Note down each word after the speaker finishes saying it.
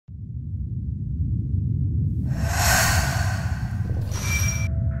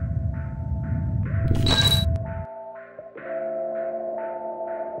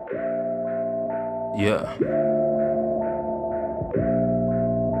Yeah.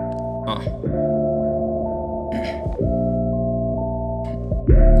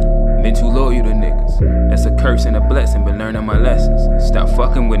 Been too loyal to niggas. That's a curse and a blessing, been learning my lessons. Stop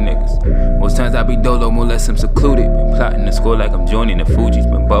fucking with niggas. Most times I be dolo, more less I'm secluded. Been plotting to score like I'm joining the Fuji's.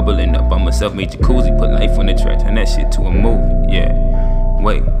 Been bubbling up on myself, made jacuzzi. Put life on the track, turn that shit to a movie. Yeah.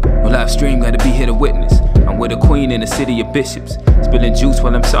 Wait, no live stream, gotta be here to witness. I'm with a queen in the city of bishops. Spilling juice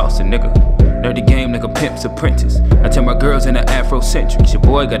while I'm saucing, nigga. Nerdy game like a pimp's apprentice. I tell my girls in the Afrocentrics. Your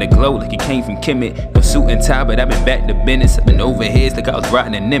boy got a glow like he came from Kemet. No suit and tie, but I been back to business. I been over heads like I was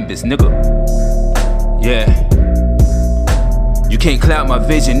riding a Nimbus, nigga. Yeah. You can't cloud my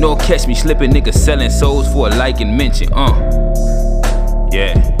vision, nor catch me slipping. Niggas selling souls for a like and mention.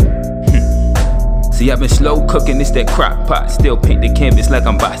 Yeah. See, I've been slow cooking, it's that crock pot. Still paint the canvas like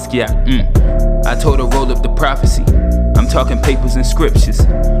I'm Basquiat. I told her roll up the prophecy. I'm talking papers and scriptures.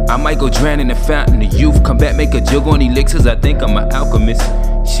 I might go drown in the fountain of youth. Come back, make a jug on elixirs. I think I'm an alchemist.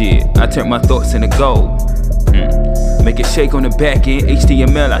 Shit, I turn my thoughts into gold. Make it shake on the back end.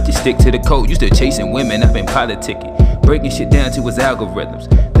 HTML, I just stick to the code. You still chasing women, I've been politicking. Breaking shit down to his algorithms.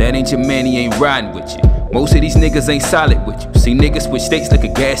 That ain't your man, he ain't riding with you. Most of these niggas ain't solid with you. See niggas switch states like a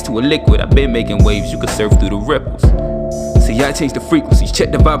gas to a liquid. I been making waves, you can surf through the ripples. See, I change the frequencies,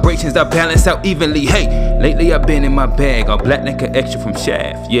 check the vibrations, I balance out evenly. Hey, lately I've been in my bag, all black like an extra from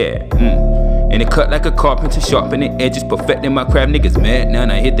Shaft, yeah. And it cut like a carpenter, sharpening edges, perfecting my craft. Niggas mad now,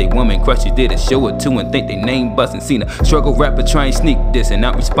 I hit they woman crushes. Did a show or two and think they name bustin'. Seen a struggle rapper try and sneak this and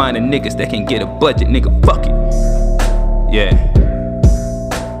not respond to niggas that can get a budget, nigga, fuck it. Yeah.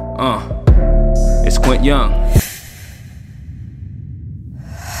 It's Quent Young.